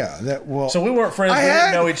have, yeah. That well. So we weren't friends. We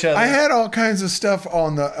didn't know each other. I had all kinds of stuff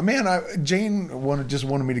on the Jane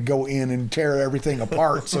wanted me to go in and tear everything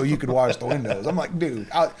apart so you could wash the windows. I'm like, dude,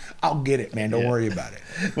 I'll get it, man. Don't worry about it.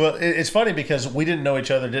 Well, it's funny because we didn't know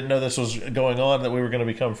each other, didn't know this was going on, that we were going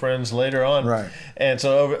to become friends later on, right? And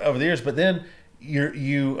so over the years, but then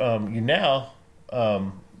you now.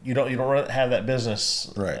 You don't have that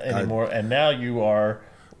business anymore, and now you are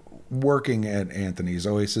working at Anthony's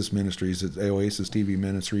Oasis Ministries, at Oasis TV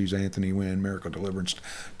Ministries, Anthony Wynn, Miracle Deliverance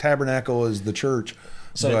Tabernacle is the church.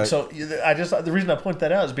 So the reason I point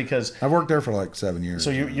that out is because I've worked there for like 7 years. So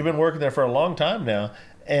you've been working there for a long time now,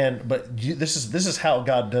 this is how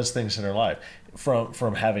God does things in our life,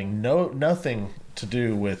 from having nothing to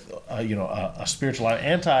do with a spiritual life,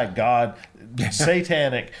 anti-God,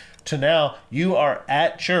 satanic. To now, you are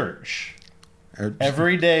at church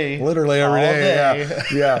every day, literally every day.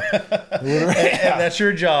 Yeah. Literally, and that's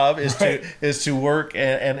your job is to work,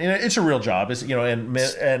 and it's a real job. It's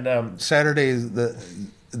and Saturday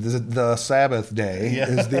the Sabbath day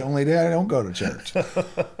is the only day I don't go to church.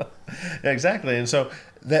 Exactly, and so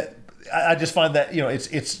that I just find that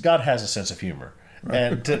it's God has a sense of humor.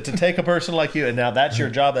 And to take a person like you, and now that's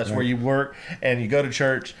your job, that's where you work, and you go to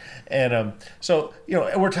church, and so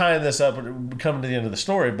we're tying this up, we're coming to the end of the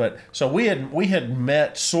story, but so we had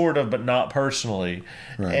met sort of, but not personally,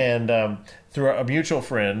 and through a mutual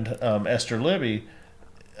friend, Esther Libby,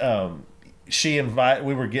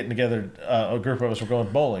 we were getting together, a group of us were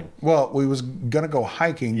going bowling. Well, we was going to go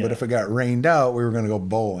hiking, but if it got rained out, we were going to go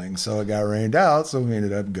bowling. So it got rained out, so we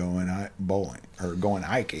ended up going bowling, or going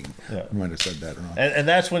hiking. Yeah. I might have said that wrong. And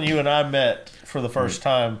that's when you and I met for the first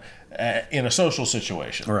time in a social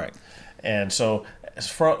situation. Right. And so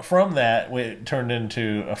from that, it turned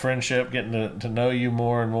into a friendship, getting to know you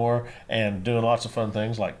more and more, and doing lots of fun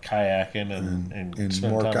things like kayaking and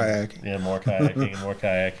more kayaking. Yeah, more kayaking and more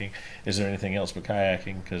kayaking. Is there anything else but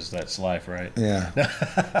kayaking? Because that's life, right? Yeah.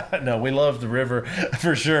 No, we love the river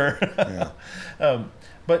for sure. Yeah.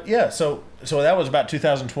 But yeah, so that was about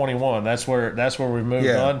 2021. That's where we moved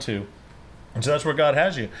on to. And so that's where God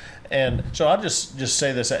has you. And so I'll just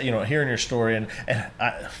say this, hearing your story, and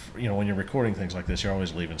I, when you're recording things like this, you're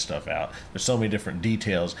always leaving stuff out. There's so many different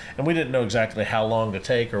details, and we didn't know exactly how long to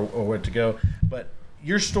take or where to go. But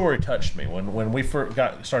your story touched me when we first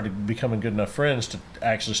started becoming good enough friends to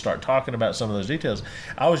actually start talking about some of those details.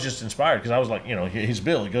 I was just inspired because I was like, he's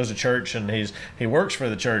Bill. He goes to church and he works for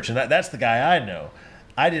the church, and that's the guy I know.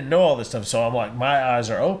 I didn't know all this stuff, so I'm like, my eyes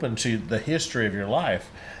are open to the history of your life,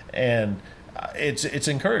 and it's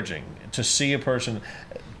encouraging to see a person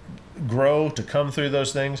grow, to come through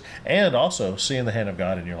those things, and also seeing the hand of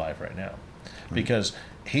God in your life right now, because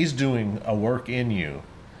He's doing a work in you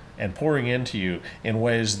and pouring into you in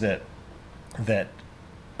ways that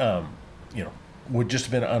would just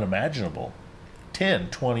have been unimaginable 10,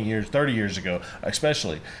 20 years, 30 years ago,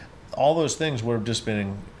 especially. All those things would have just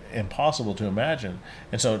been impossible to imagine.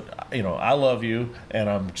 And so, I love you, and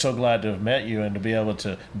I'm so glad to have met you and to be able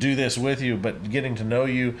to do this with you, but getting to know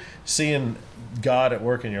you, seeing God at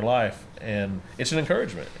work in your life, and it's an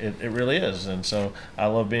encouragement. It really is. And so I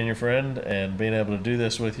love being your friend and being able to do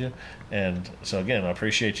this with you. And so again, I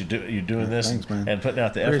appreciate you doing this. Thanks, and putting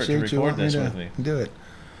out the effort to record this with me. Do it.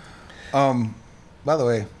 By the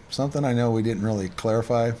way, something I know we didn't really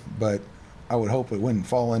clarify, but I would hope it wouldn't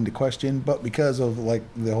fall into question, but because of like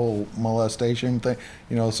the whole molestation thing,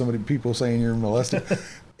 people saying you're molested,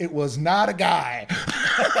 it was not a guy.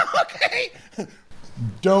 Okay,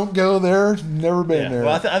 don't go there. Never been there.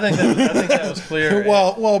 Well, I think that was clear.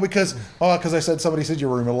 well, because I said somebody said you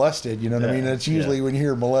were molested. You know what I mean? It's usually when you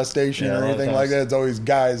hear molestation or anything like that, it's always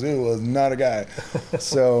guys. It was not a guy.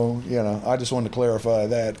 So I just wanted to clarify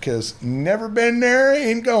that because never been there,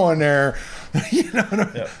 ain't going there.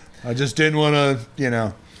 I just didn't want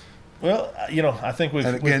to, Well, I think we've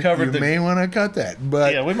covered. You may want to cut that,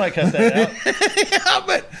 but yeah, we might cut that out. Yeah,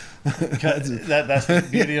 but that's the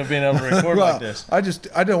beauty of being able to record like this. I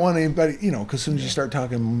don't want anybody, because as soon as you start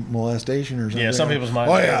talking molestation or something, some people's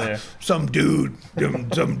minds go there. Some dude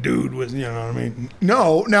was, what I mean?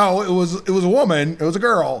 No, it was a woman, it was a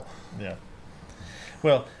girl. Yeah.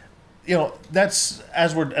 Well, that's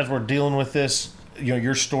as we're dealing with this.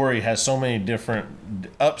 Your story has so many different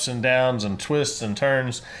ups and downs and twists and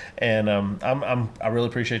turns, and I really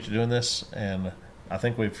appreciate you doing this, and I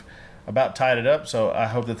think we've about tied it up. So I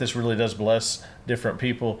hope that this really does bless different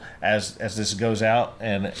people as this goes out,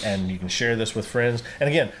 and you can share this with friends. And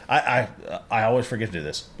again, I always forget to do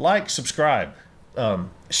this. Like, subscribe,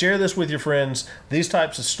 Share this with your friends. These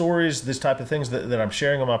types of stories, these type of things that I'm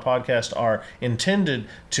sharing on my podcast are intended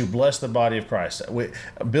to bless the body of Christ.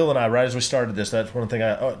 Bill and I, right as we started this, that's one thing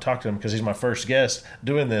I talked to him because he's my first guest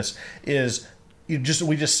doing this, is we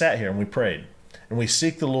just sat here and we prayed. And we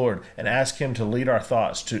seek the Lord and ask Him to lead our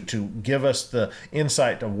thoughts, to give us the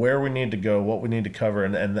insight of where we need to go, what we need to cover.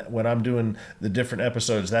 And when I'm doing the different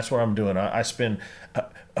episodes, that's what I'm doing. I spend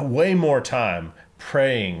way more time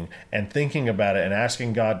praying and thinking about it and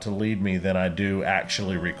asking God to lead me than I do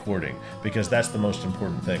actually recording, because that's the most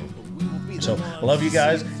important thing. So I love you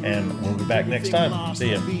guys, and we'll be back next time.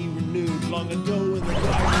 See ya.